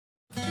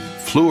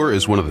Fluor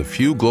is one of the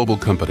few global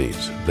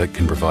companies that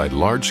can provide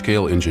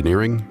large-scale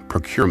engineering,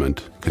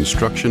 procurement,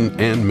 construction,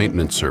 and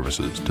maintenance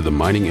services to the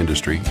mining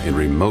industry in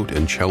remote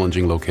and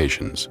challenging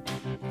locations.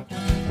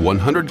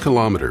 100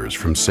 kilometers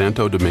from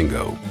Santo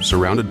Domingo,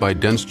 surrounded by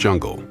dense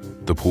jungle,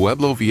 the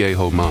Pueblo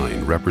Viejo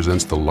mine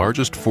represents the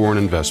largest foreign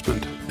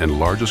investment and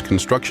largest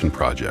construction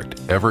project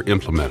ever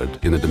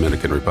implemented in the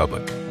Dominican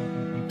Republic.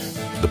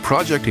 The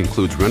project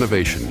includes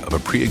renovation of a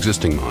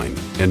pre-existing mine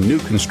and new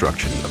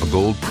construction of a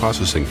gold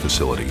processing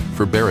facility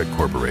for Barrick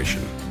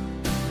Corporation.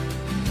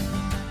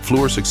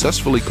 Fluor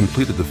successfully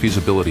completed the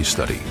feasibility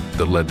study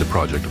that led to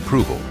project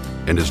approval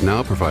and is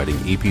now providing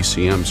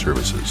EPCM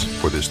services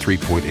for this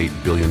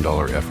 $3.8 billion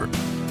effort.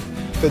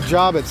 The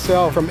job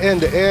itself from end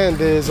to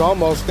end is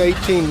almost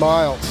 18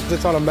 miles.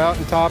 It's on a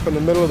mountaintop in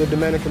the middle of the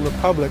Dominican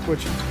Republic,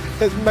 which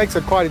it makes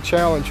it quite a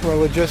challenge from a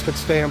logistics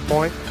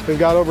standpoint. We've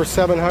got over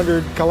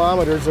 700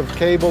 kilometers of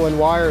cable and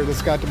wire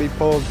that's got to be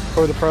pulled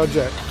for the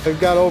project. We've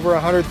got over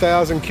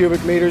 100,000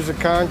 cubic meters of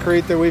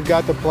concrete that we've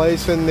got to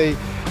place in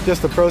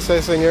just the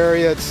processing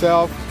area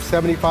itself,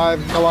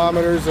 75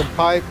 kilometers of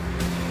pipe.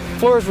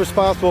 Fluor is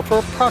responsible for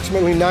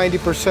approximately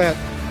 90%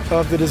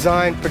 of the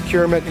design,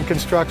 procurement, and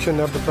construction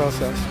of the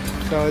process.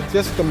 So it's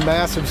just the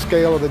massive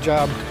scale of the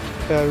job.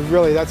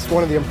 Really, that's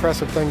one of the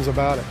impressive things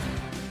about it.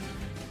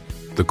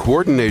 The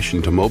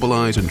coordination to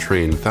mobilize and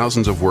train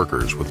thousands of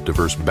workers with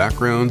diverse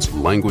backgrounds,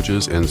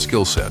 languages, and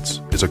skill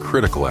sets is a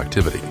critical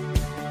activity.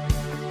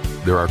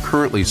 There are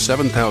currently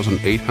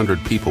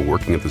 7,800 people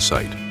working at the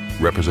site,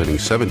 representing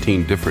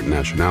 17 different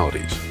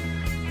nationalities.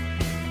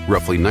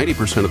 Roughly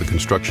 90% of the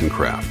construction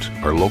craft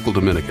are local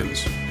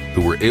Dominicans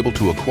who were able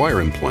to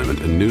acquire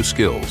employment and new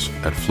skills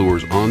at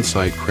Fluor's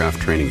on-site craft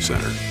training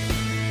center.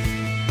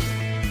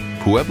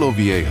 Pueblo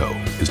Viejo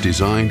is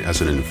designed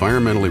as an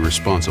environmentally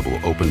responsible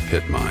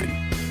open-pit mine.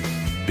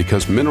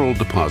 Because mineral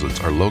deposits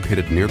are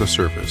located near the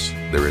surface,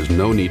 there is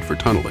no need for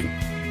tunneling.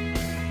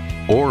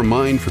 Ore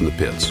mined from the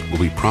pits will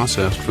be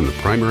processed from the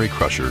primary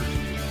crusher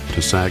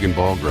to sag and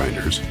ball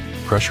grinders,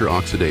 pressure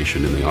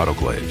oxidation in the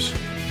autoclaves,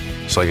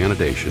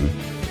 cyanidation,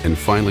 and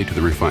finally to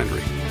the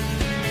refinery.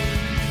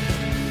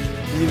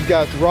 You've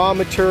got raw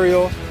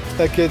material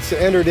that gets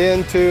entered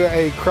into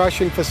a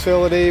crushing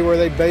facility where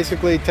they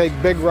basically take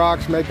big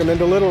rocks, make them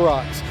into little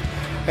rocks.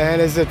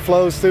 And as it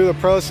flows through the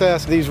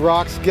process, these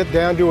rocks get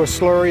down to a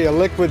slurry, a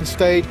liquid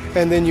state,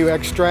 and then you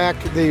extract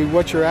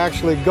what you're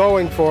actually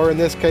going for, in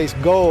this case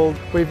gold.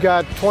 We've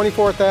got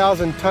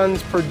 24,000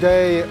 tons per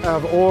day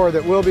of ore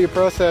that will be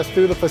processed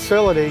through the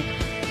facility.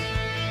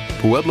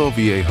 Pueblo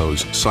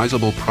Viejo's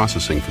sizable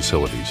processing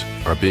facilities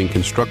are being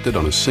constructed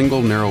on a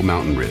single narrow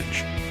mountain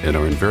ridge and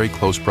are in very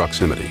close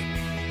proximity.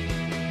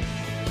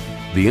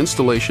 The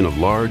installation of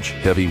large,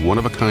 heavy,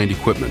 one-of-a-kind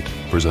equipment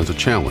presents a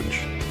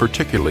challenge,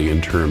 particularly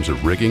in terms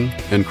of rigging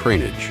and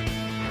craneage.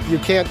 You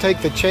can't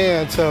take the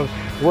chance of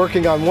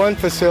working on one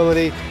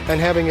facility and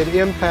having an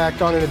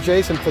impact on an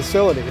adjacent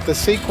facility. The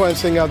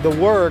sequencing of the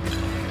work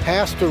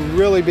has to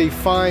really be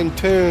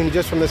fine-tuned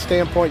just from the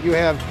standpoint you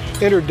have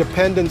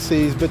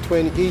interdependencies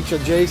between each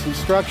adjacent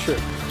structure.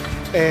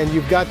 And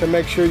you've got to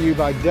make sure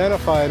you've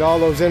identified all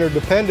those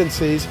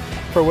interdependencies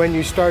for when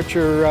you start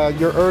your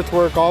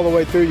earthwork all the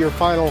way through your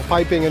final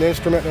piping and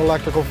instrument and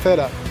electrical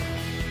fit-up.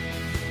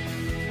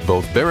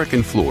 Both Barrick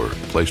and Fluor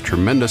place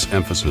tremendous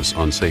emphasis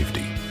on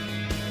safety.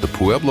 The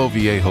Pueblo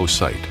Viejo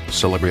site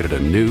celebrated a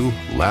new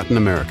Latin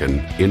American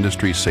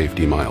industry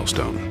safety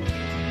milestone.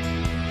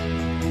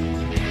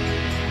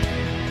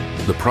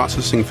 The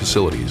processing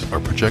facilities are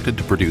projected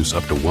to produce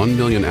up to 1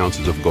 million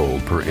ounces of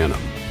gold per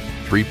annum,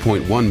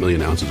 3.1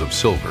 million ounces of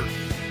silver,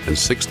 and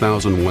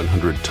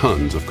 6,100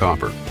 tons of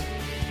copper.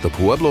 The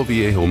Pueblo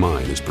Viejo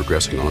mine is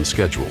progressing on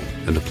schedule,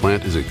 and the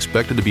plant is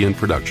expected to be in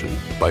production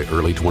by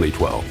early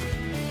 2012.